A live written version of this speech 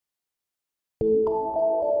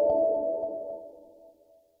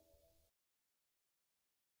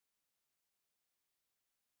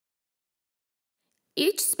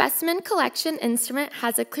Each specimen collection instrument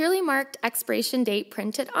has a clearly marked expiration date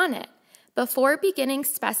printed on it. Before beginning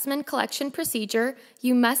specimen collection procedure,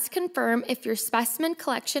 you must confirm if your specimen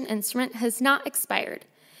collection instrument has not expired.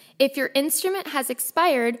 If your instrument has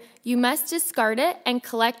expired, you must discard it and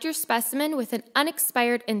collect your specimen with an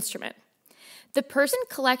unexpired instrument. The person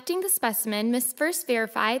collecting the specimen must first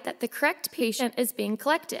verify that the correct patient is being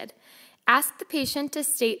collected. Ask the patient to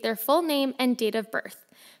state their full name and date of birth.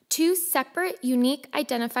 2 separate unique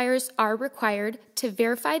identifiers are required to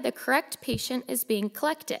verify the correct patient is being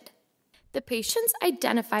collected. The patient's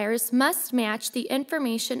identifiers must match the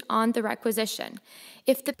information on the requisition.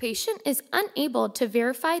 If the patient is unable to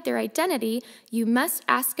verify their identity, you must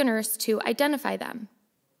ask a nurse to identify them.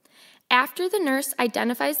 After the nurse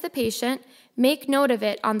identifies the patient, make note of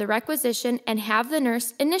it on the requisition and have the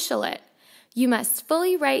nurse initial it. You must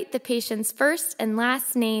fully write the patient's first and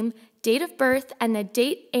last name, date of birth, and the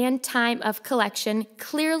date and time of collection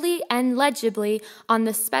clearly and legibly on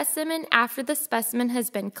the specimen after the specimen has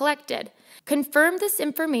been collected. Confirm this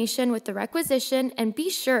information with the requisition and be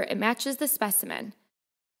sure it matches the specimen.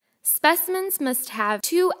 Specimens must have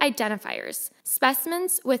 2 identifiers.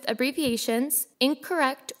 Specimens with abbreviations,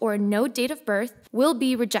 incorrect, or no date of birth will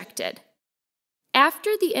be rejected.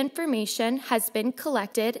 After the information has been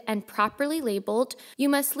collected and properly labeled, you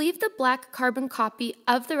must leave the black carbon copy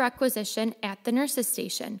of the requisition at the nurse's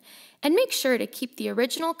station and make sure to keep the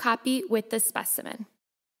original copy with the specimen.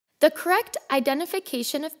 The correct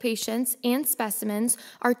identification of patients and specimens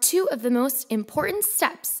are 2 of the most important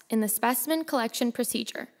steps in the specimen collection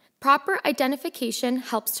procedure. Proper identification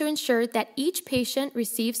helps to ensure that each patient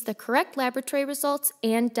receives the correct laboratory results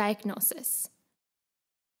and diagnosis.